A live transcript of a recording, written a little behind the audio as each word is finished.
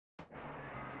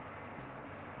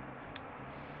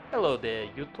Hello there,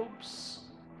 YouTubes.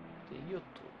 The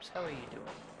YouTubes, how are you doing?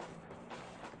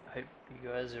 I hope you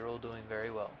guys are all doing very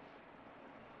well.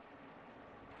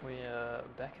 We are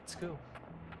back at school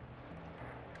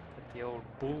at the old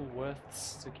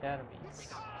Bullworths Academies.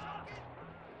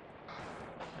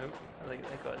 Oh, I think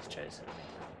that guy's chasing me.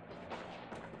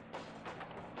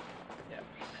 Yeah,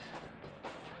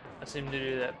 I seem to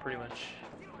do that pretty much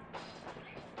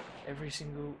every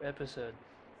single episode.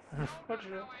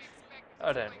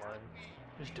 I don't mind.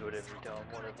 Just do it every time,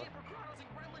 whatever.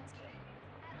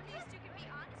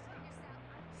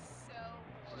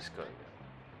 Just gotta go.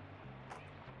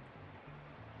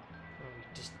 Oh,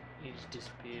 he just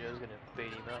disappeared. I was gonna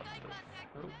beat him up,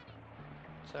 but oh,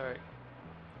 sorry.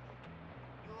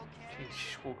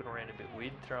 He's walking around a bit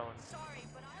weird, throwing.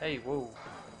 Hey, whoa!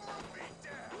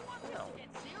 No.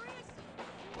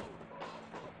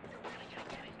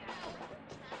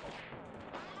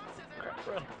 Crap,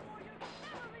 run!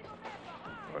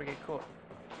 Before I get caught.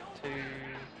 To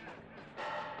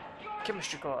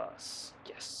chemistry class.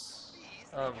 Yes.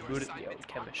 I'm good at the old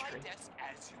chemistry.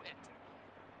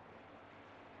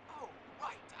 Oh,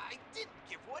 right, I didn't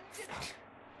give one, did I?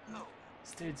 Oh.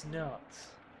 This dude's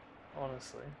nuts.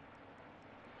 Honestly.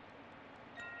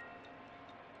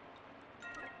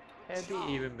 How'd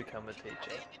he even become a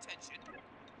teacher?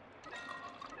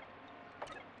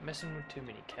 Messing with too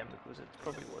many chemicals, that's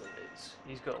probably what it is.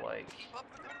 He's got like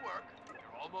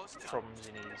problems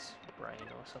in his brain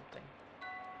or something.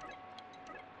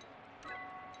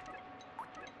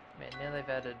 Man, now they've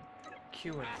added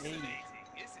Q and E.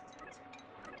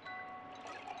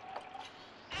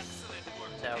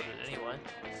 Nailed it anyway.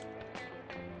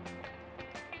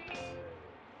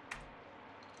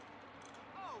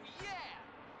 Oh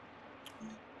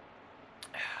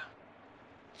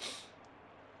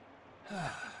yeah.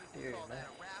 Deary, man.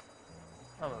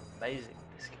 I'm amazing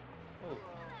at this game. Oh,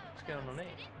 what's going on here?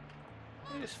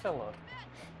 Look at this fella.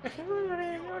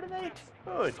 What are they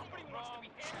doing?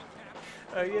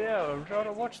 Oh, get out, I'm trying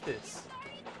to watch this.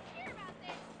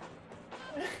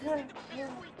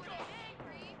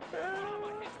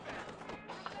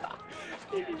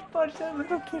 He just punched that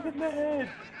little kid in the head.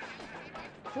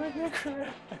 Holy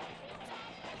crap.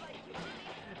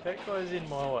 That guy's in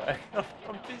my way.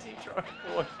 I'm busy trying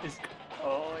to watch this.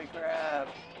 Holy crap.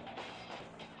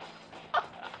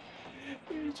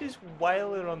 He was just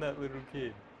wailing on that little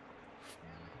kid.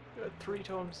 Got 3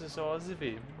 times the size of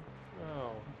him.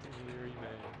 Oh, Deary,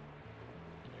 man.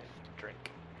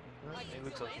 Drink. Well, he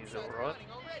looks like he's alright.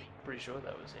 Pretty sure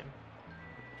that was him.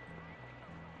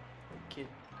 Kid.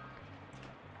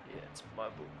 Yeah, it's my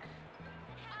book.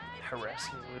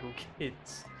 Harassing little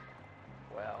kids.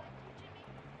 Wow.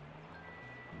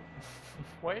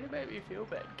 Way to make me feel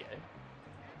bad, game.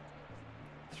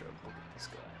 Throw a book at this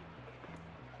guy.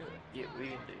 Yeah, what are you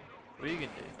gonna do? What are you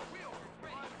gonna do?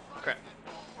 Crap.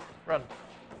 Run.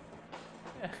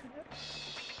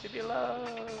 Leave me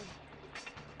alone.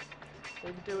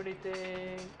 Don't do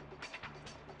anything.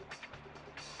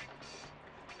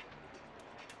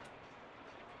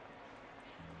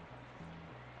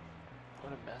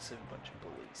 What a massive bunch of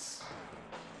bullies.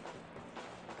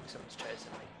 Someone's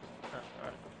chasing me. Oh,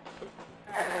 alright.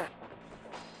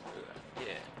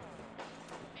 Yeah.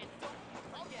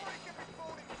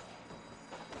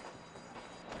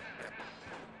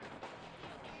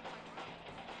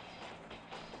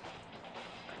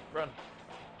 Run.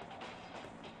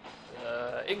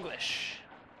 English.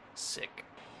 Sick.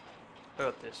 I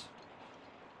got this.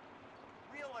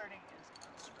 Real learning is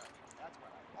unstructured. That's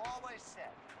what I've always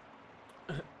said.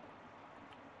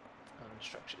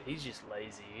 Unstructured. He's just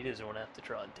lazy. He doesn't want to have to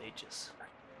try and teach us.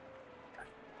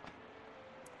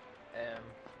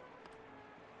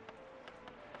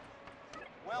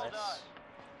 Well nice. done.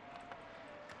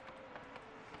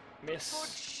 Miss.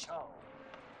 Good show.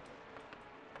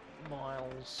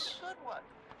 Miles. Good one.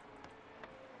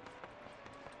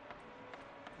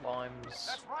 Limes.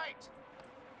 That's right.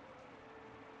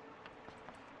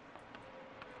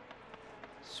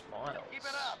 Smiles. Keep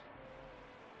it up.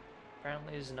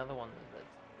 Apparently there's another one that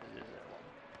is that one.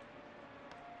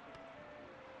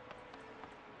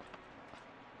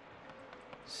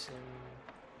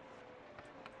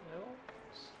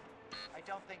 I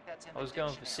don't think that's in I was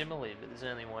going for simile, but there's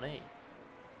only one E.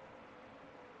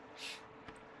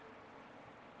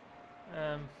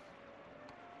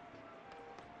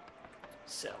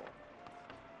 Cell.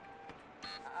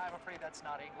 I'm afraid that's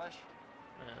not English.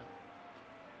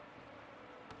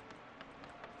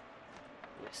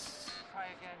 Yes. Try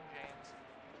again, James.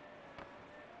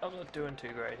 I'm not doing too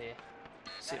great here.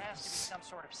 That has to be some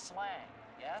sort of slang,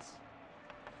 yes?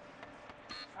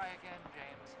 Try again,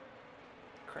 James.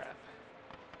 Crap.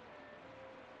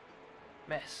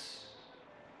 Mess.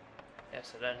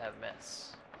 Yes, I don't have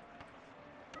mess.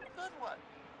 Good one.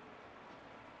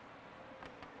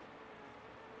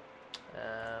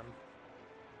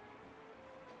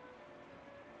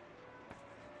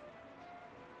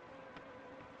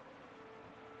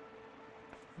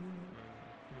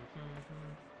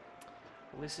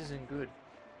 Well, this isn't good.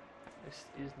 This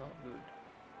is not good.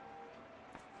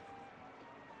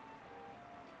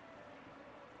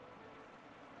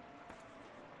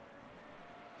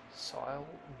 Sile?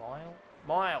 Mile?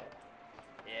 Mile!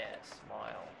 Yes,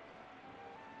 mile.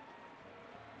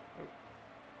 Oh.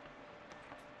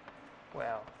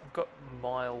 Wow, I've got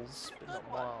miles, but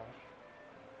not mile.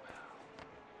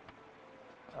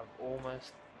 I've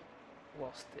almost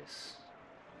lost this.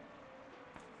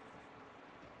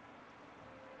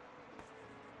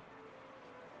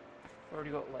 I've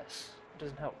already got less. It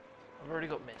doesn't help. I've already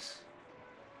got miss.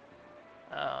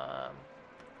 Go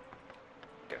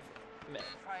for it. Meh.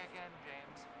 Try again,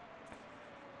 James.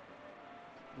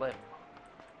 Lem.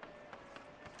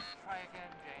 Try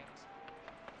again, James.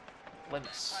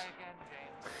 Lemus. Try again,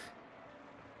 James.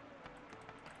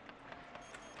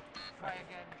 Try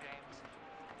again, James.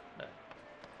 No.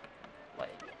 Lay.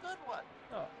 Good one.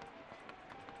 Oh.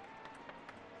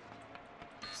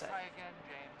 Say. Try again,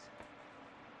 James.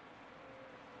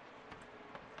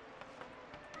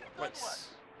 Good Race. one.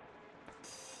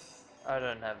 I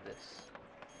don't have this.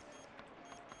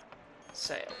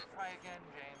 Sail. Try again,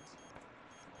 James.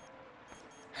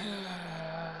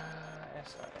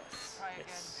 SIS. Try again, Yes.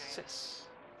 James. Sis.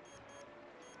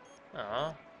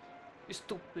 Aw. You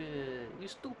stupid. You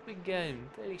stupid game.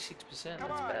 36%. Come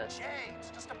That's on, bad.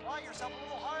 James. Just apply yourself a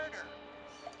little harder.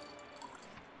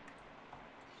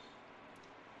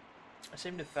 I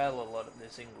seem to fail a lot at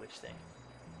this English thing.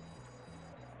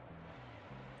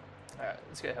 Alright,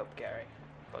 let's go help Gary.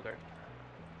 Bugger.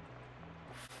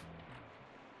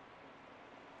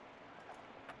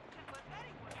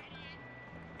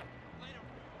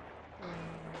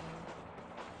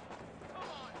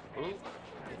 Ooh,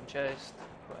 getting chased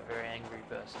by a very angry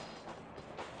person.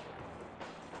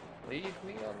 Leave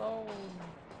me alone.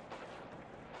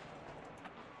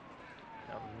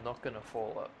 I'm not gonna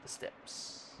fall up the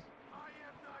steps.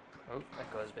 Oh,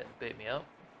 that guy's been beat me up.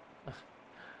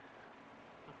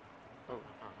 Oh.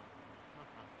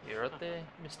 You're right there,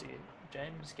 Mr.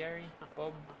 James, Gary,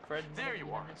 Bob, Fred. There you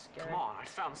are. Gary. Come on, I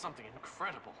found something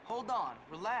incredible. Hold on,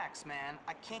 relax, man.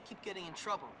 I can't keep getting in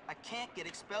trouble. I can't get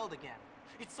expelled again.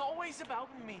 It's always about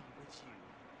me with you.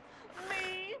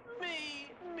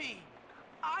 Me.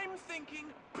 I'm thinking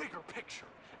bigger picture,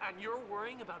 and you're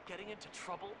worrying about getting into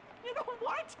trouble? You know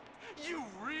what? You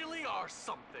really are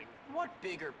something. What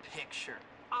bigger picture?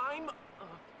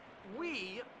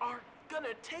 We are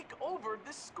gonna take over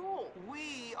this school.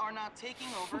 We are not taking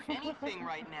over anything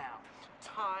right now.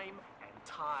 Time and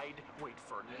tide wait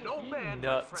for no You man,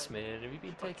 nuts, my friend. man. Have you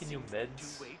been But taking your seems they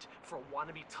meds? do wait for a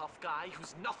wannabe tough guy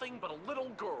who's nothing but a little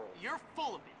girl. You're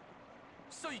full of it.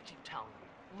 So you keep telling me,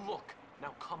 look,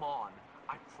 now come on.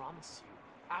 I promise you,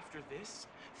 after this,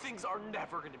 things are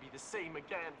never gonna be the same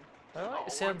again. I like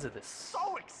the sounds of this.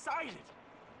 So excited.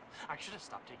 I should have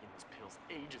stopped taking those pills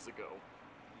ages ago.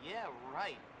 Yeah,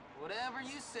 right. Whatever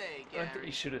you say, I think Gary.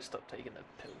 you should have stopped taking the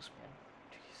pills, man.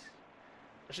 Jeez.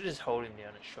 I should just hold him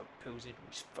down and shove pills into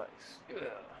his face.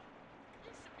 Ugh.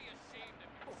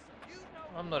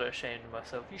 I'm not ashamed of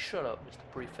myself. You shut up, Mr.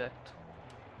 Prefect.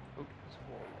 Oops, there's a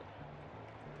wall.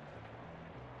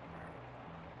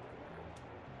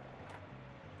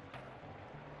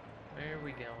 Where are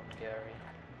we going, Gary?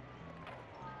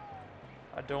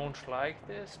 I don't like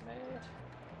this, mate.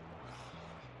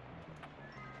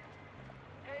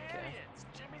 Hey, Okay. idiots!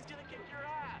 Jimmy's gonna kick your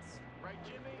ass! Right,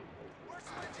 Jimmy? Worst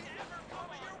Lindsay ever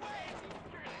coming your way.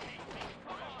 You're gonna hate me!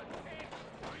 Come on, hey!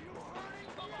 Are you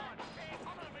hurting? Come on, hey!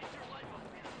 I'm gonna make your life a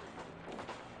misery!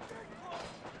 Stay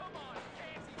close. Come on,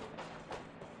 hey!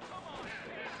 Come on,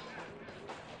 hey!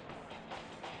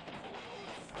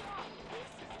 Stop. This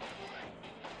is great.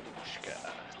 Shka.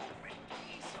 Stupid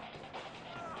piece of...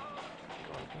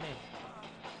 Go on, come here.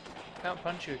 Can't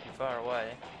punch you if you're far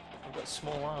away. I've got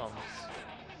small arms.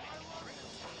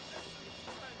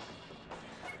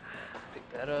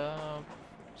 Pick that up.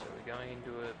 So we're going into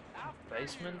a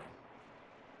basement.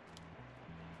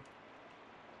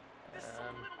 This is a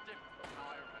little different than how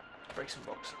I remember. Break some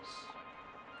boxes.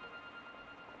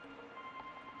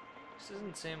 This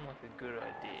doesn't seem like a good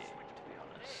idea, to be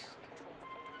honest.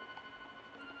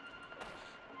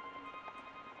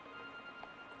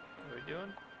 What are we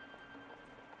doing?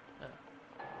 Oh.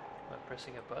 Am I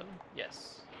pressing a button?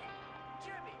 Yes.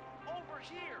 Jimmy, over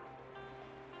here!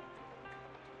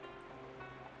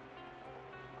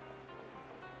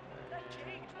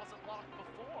 cage wasn't locked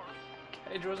before.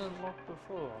 Cage wasn't locked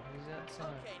before. He's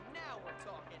outside. Okay, now we're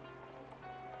talking.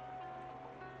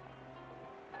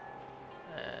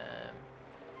 There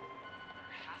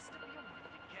has to be a way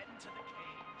to get into the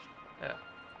cage. Yeah,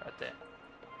 right there.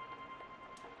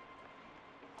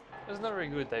 It's not very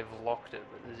good they've locked it,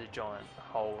 but there's a giant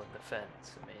hole in the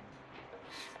fence. I mean,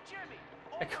 Jimmy,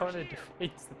 it over kind of here.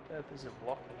 defeats the purpose of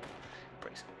locking it.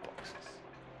 Break some boxes.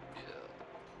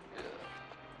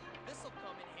 This'll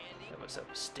come in handy. Got myself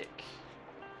a stick.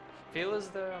 Feel as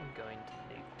though I'm going to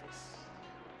need this.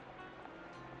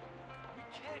 We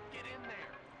can't get in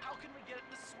there. How can we get it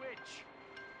to switch?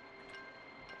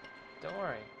 Don't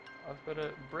worry, I've got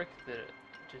a brick that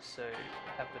just so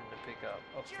happened to pick up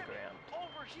off the Jimmy, ground.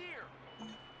 over here.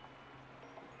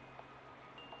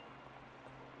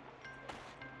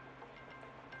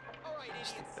 All right,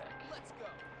 Just idiots, think back. let's go.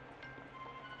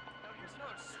 Now here's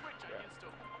another switch I Yeah. used to.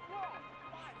 Whoa!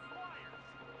 5 wires.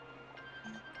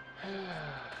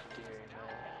 Deary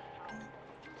man.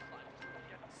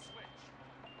 Get the switch.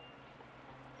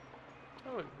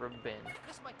 Oh, look, rubber band.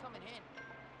 This might come in handy.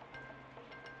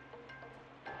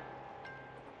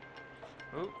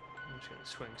 Oh, I'm just gonna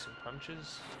swing some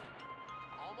punches.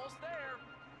 Almost there.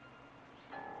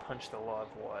 Punch the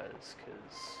live wires,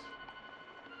 because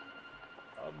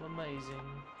I'm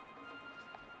amazing.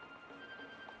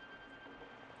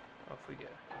 Off we go.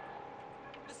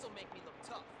 This'll make me look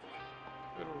tough.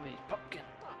 Little lead pumpkin.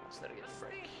 Instead of getting a This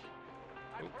break. thing.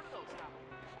 I've Oop. heard of those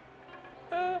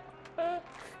happen.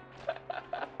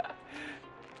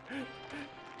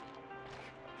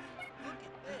 Look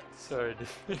at this. Sorry. Forward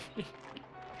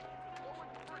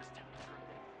first and through.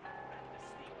 And this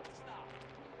thing would stop.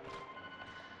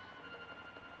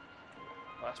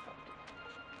 Last pumpkin.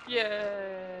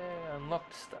 Yay!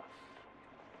 Unlocked stuff.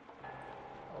 I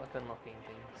like unlocking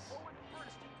things. Forward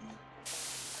first.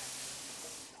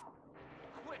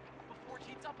 Quick, before it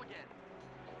heats up again.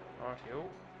 Rightio.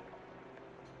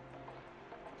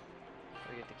 Do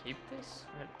I get to keep this?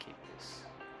 I'm gonna keep this.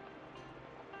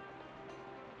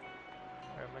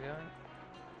 Where am I going?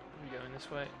 Are we going this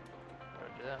way?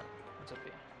 Roger that. What's up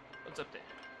here? What's up there?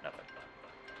 Nothing.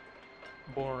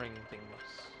 Boring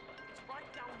thingless. It's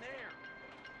right down there.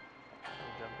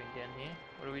 I'm jumping down here.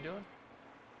 What are we doing?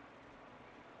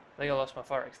 I think I lost my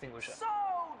fire extinguisher. So,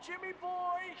 Jimmy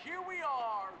boy, here we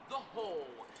are. The hole.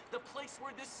 The place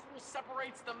where this school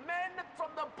separates the men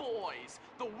from the boys.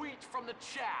 The wheat from the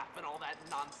chaff and all that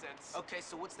nonsense. Okay,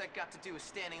 so what's that got to do with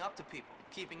standing up to people,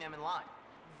 keeping them in line?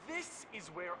 This is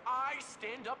where I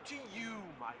stand up to you,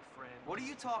 my friend. What are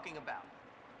you talking about?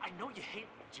 I know you hate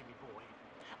me, Jimmy boy.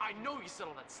 I know you said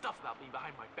all that stuff about me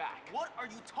behind my back. What are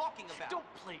you talking about?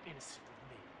 Don't play innocent with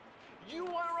me. You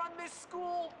want to run this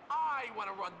school? I want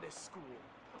to run this school.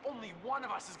 Only one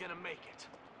of us is going to make it.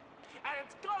 And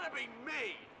it's going to be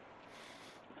me.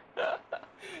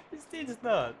 This dude's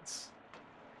nuts.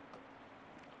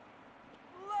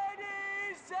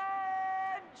 Ladies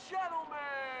and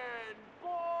gentlemen,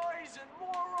 boys and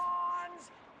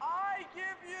morons, I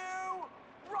give you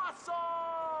Russell!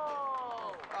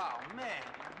 Oh, man.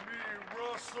 Me,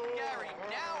 Russell. Gary,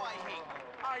 now I hate you.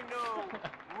 I know,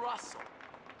 Russell.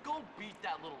 Go beat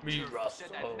that little Me, jerk who said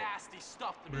that Russell. nasty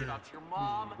stuff to me Me, about your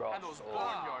mom and those Russell.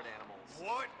 barnyard animals.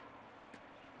 What?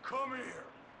 Come here.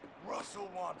 Russell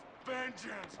wants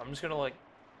vengeance. I'm just gonna like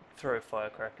throw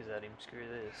firecrackers at him. Screw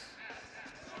this.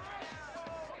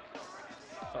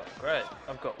 Oh, great.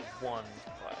 I've got one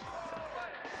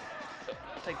firecracker.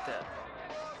 Take that.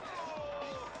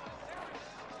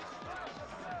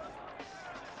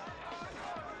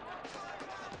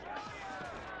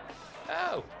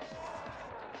 Ow!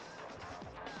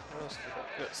 What else have we got?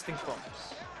 We got stink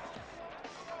bombs.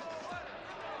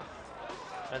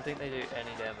 I don't think they do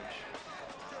any damage.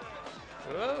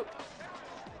 Whoa!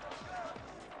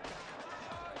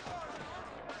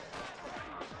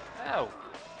 Ow!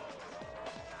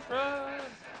 Run!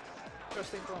 Go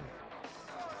stink bomb.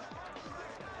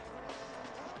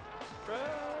 Run!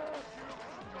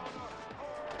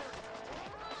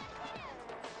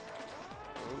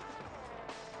 Oh.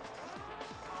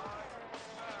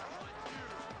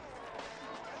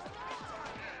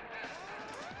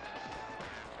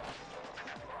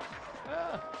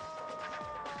 Ah!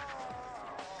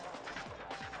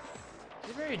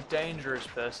 He's a very dangerous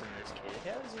person, this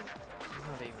kid. How is he? He's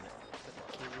not even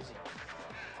a kid, is he?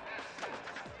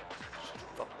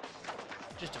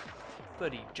 Just a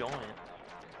bloody giant.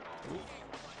 Ooh.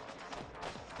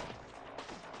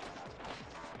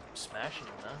 Smashing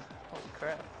him, huh? Holy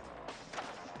crap.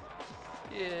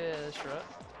 Yeah, that's right.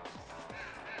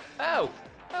 Ow!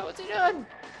 Oh, what's he doing?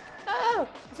 Oh!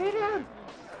 What's he doing?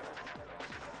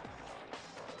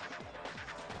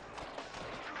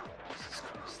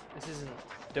 This isn't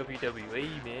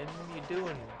WWE, man. What are you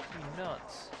doing? You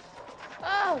nuts.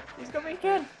 Oh! He's got me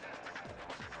again!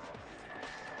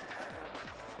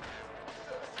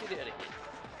 Get out of here.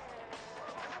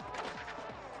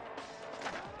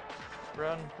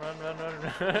 Run, run, run,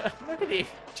 run. Look at him.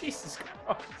 Jesus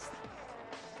Christ.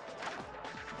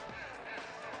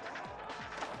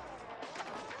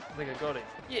 I think I got him.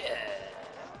 Yeah!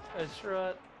 That's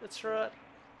right. That's right.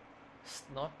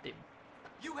 Sniped him.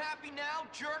 You happy now,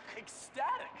 jerk?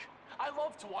 Ecstatic. I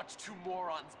love to watch two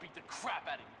morons beat the crap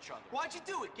out of each other. Why'd you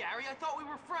do it, Gary? I thought we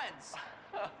were friends.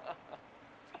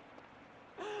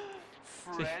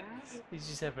 Friends? He's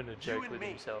just having a joke and with me.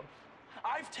 himself.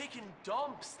 I've taken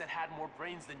dumps that had more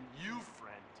brains than you,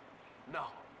 friend. No,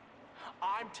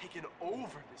 I'm taking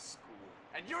over this school,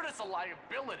 and you're just a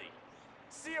liability.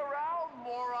 See you around,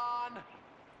 moron.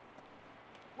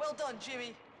 Well done,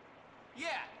 Jimmy.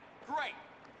 Yeah, great.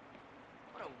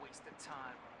 What a waste of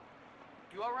time.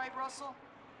 You all right, Russell?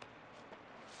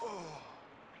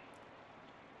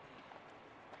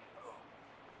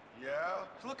 Yeah?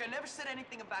 Look, I never said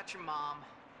anything about your mom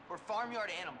or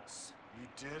farmyard animals. You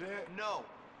did it? No,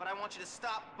 but I want you to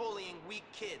stop bullying weak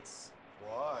kids.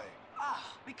 Why?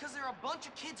 Because there are a bunch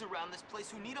of kids around this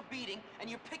place who need a beating, and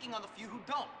you're picking on the few who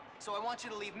don't. So I want you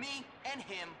to leave me and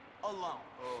him alone.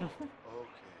 Oh,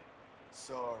 okay.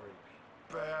 Sorry.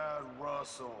 Bad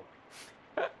Russell.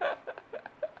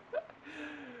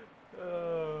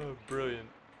 Oh, brilliant.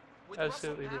 With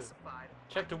Absolutely Russell brilliant. pacified,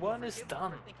 Chapter I can 1 is forgive him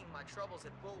done. for thinking my troubles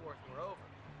at Bulworth were over.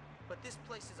 But this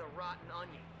place is a rotten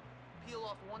onion. Peel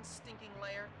off one stinking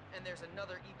layer, and there's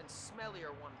another even smellier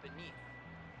one beneath.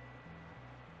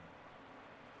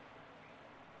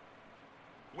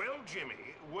 Well,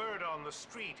 Jimmy, word on the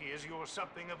street is you're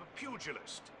something of a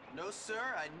pugilist. No, sir,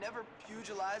 I never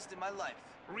pugilized in my life.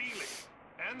 Really?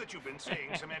 And that you've been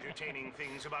saying some entertaining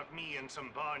things about me and some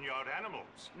barnyard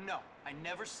animals. No, I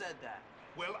never said that.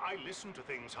 Well, I listen to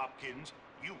things, Hopkins.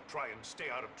 You try and stay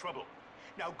out of trouble.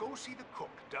 Now go see the cook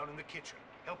down in the kitchen.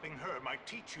 Helping her might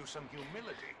teach you some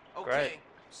humility. Okay, Great.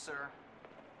 sir.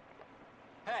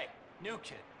 Hey, new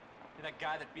kid. You're that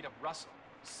guy that beat up Russell.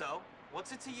 So,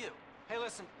 what's it to you? Hey,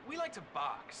 listen, we like to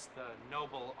box, the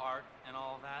noble art and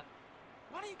all that.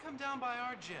 Why don't you come down by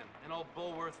our gym in old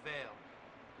Bulworth Vale?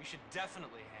 We should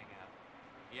definitely hang out.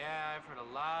 Yeah, I've heard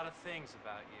a lot of things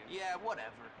about you. Yeah,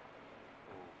 whatever.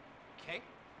 Okay?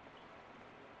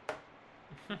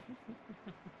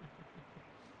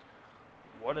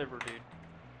 Whatever, dude.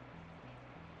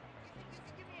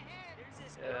 Give me a hand. There's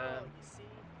this Yeah. girl, you see,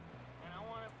 and I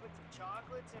want to put some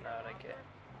chocolates in No, her I don't care. locker.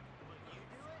 Will you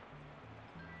do it?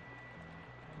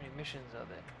 How many missions are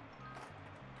there?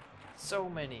 So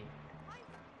many.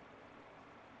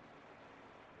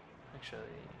 Actually,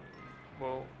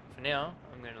 well, for now,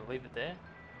 I'm going to leave it there.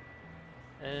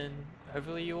 And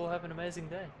hopefully you all have an amazing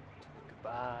day.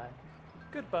 Goodbye.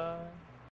 Goodbye.